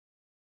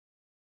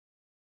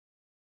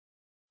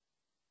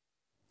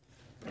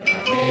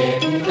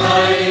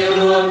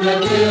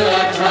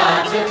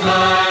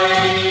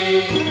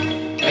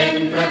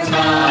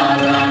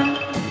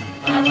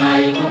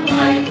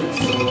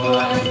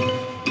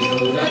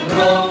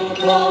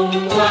ง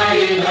ไว้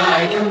ได้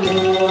ทั้งม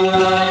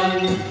วล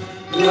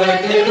ด้วย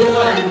ใจล้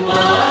วนหม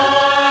า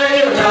ย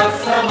รัก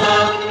สมั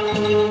คร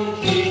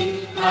คิด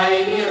ไทย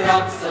นี่รั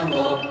กสง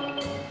บ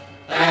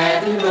แต่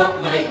ถึงรบ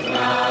ไม่ก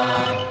ล้า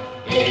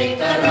เอ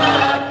กรา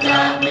ชจะ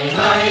ไม่ใ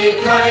ห้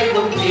ใครค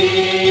งที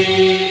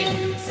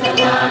ส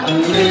ละ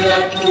เลือ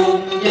ดทุก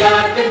หยา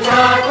ดเป็นช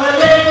าติทะ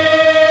เล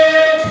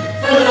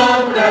ฉลอ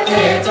งประเท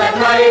ศจะ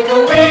ท